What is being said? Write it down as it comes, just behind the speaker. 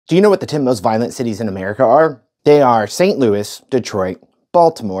Do you know what the 10 most violent cities in America are? They are St. Louis, Detroit,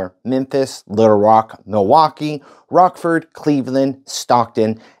 Baltimore, Memphis, Little Rock, Milwaukee, Rockford, Cleveland,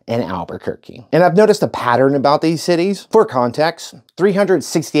 Stockton, and Albuquerque. And I've noticed a pattern about these cities. For context,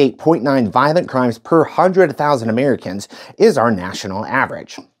 368.9 violent crimes per 100,000 Americans is our national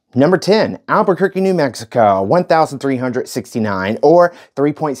average. Number 10, Albuquerque, New Mexico, 1,369, or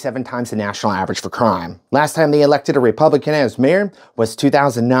 3.7 times the national average for crime. Last time they elected a Republican as mayor was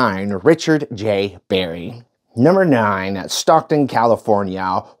 2009, Richard J. Barry. Number 9, Stockton,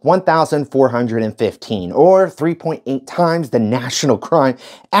 California, 1,415, or 3.8 times the national crime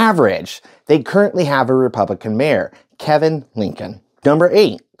average. They currently have a Republican mayor, Kevin Lincoln. Number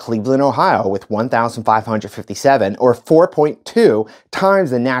 8, Cleveland, Ohio, with 1,557, or 4.2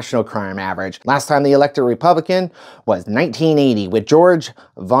 times the national crime average. Last time they elected a Republican was 1980 with George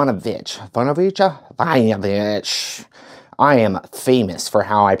Voinovich. I am famous for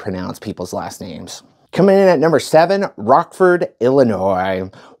how I pronounce people's last names. Coming in at number 7, Rockford, Illinois,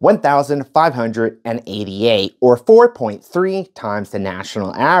 1,588, or 4.3 times the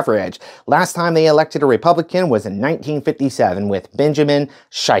national average. Last time they elected a Republican was in 1957 with Benjamin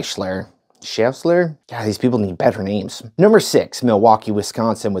Scheisler. God, these people need better names. Number 6, Milwaukee,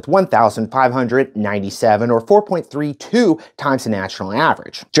 Wisconsin, with 1,597, or 4.32 times the national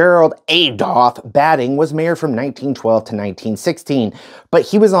average. Gerald Adolph Batting was mayor from 1912 to 1916, but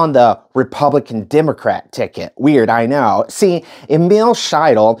he was on the Republican-Democrat ticket. Weird, I know. See, Emil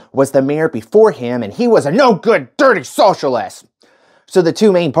Scheidel was the mayor before him, and he was a no-good, dirty socialist. So the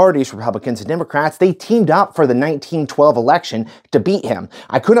two main parties, Republicans and Democrats, they teamed up for the 1912 election to beat him.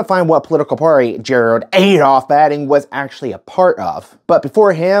 I couldn't find what political party Gerald Adolph Batting was actually a part of. But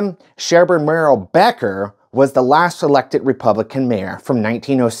before him, Sherburne Merrill Becker was the last elected Republican mayor from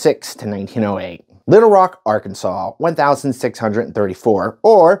 1906 to 1908. Little Rock, Arkansas, 1,634,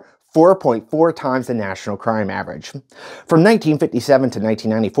 or 4.4 times the national crime average. From 1957 to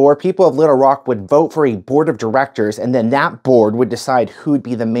 1994, people of Little Rock would vote for a board of directors, and then that board would decide who would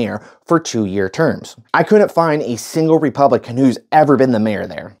be the mayor for 2-year terms. I couldn't find a single Republican who's ever been the mayor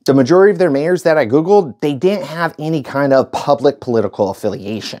there. The majority of their mayors that I Googled, they didn't have any kind of public political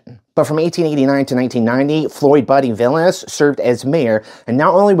affiliation. But from 1889 to 1990, Floyd Buddy Vilas served as mayor, and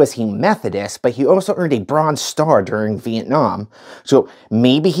not only was he Methodist, but he also earned a Bronze Star during Vietnam. So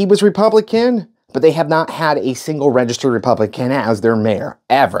maybe he was Republican, but they have not had a single registered Republican as their mayor,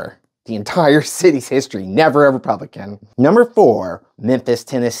 ever. The entire city's history, never a Republican. Number 4, Memphis,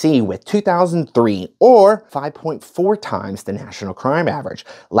 Tennessee, with 2,003, or 5.4 times the national crime average.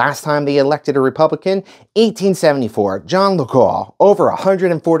 Last time they elected a Republican, 1874, John Legault, over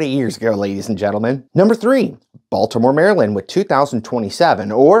 140 years ago, ladies and gentlemen. Number 3, Baltimore, Maryland, with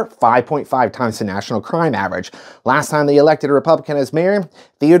 2,027, or 5.5 times the national crime average. Last time they elected a Republican as mayor,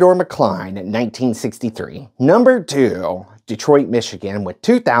 Theodore McCline, in 1963. Number 2, Detroit, Michigan, with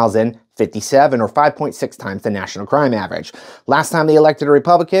 2,057, or 5.6 times the national crime average. Last time they elected a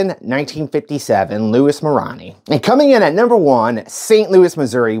Republican, 1957, Louis Marani. And coming in at number 1, St. Louis,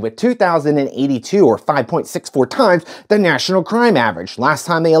 Missouri, with 2,082, or 5.64 times the national crime average. Last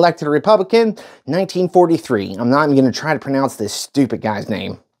time they elected a Republican, 1943. I'm not even going to try to pronounce this stupid guy's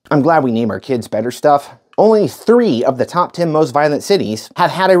name. I'm glad we name our kids better stuff. Only 3 of the top 10 most violent cities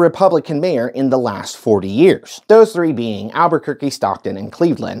have had a Republican mayor in the last 40 years. Those 3 being Albuquerque, Stockton, and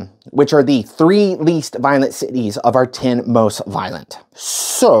Cleveland, which are the 3 least violent cities of our 10 most violent.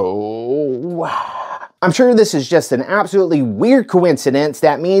 So, I'm sure this is just an absolutely weird coincidence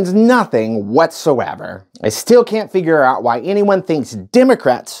that means nothing whatsoever. I still can't figure out why anyone thinks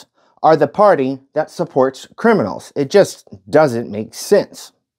Democrats are the party that supports criminals. It just doesn't make sense.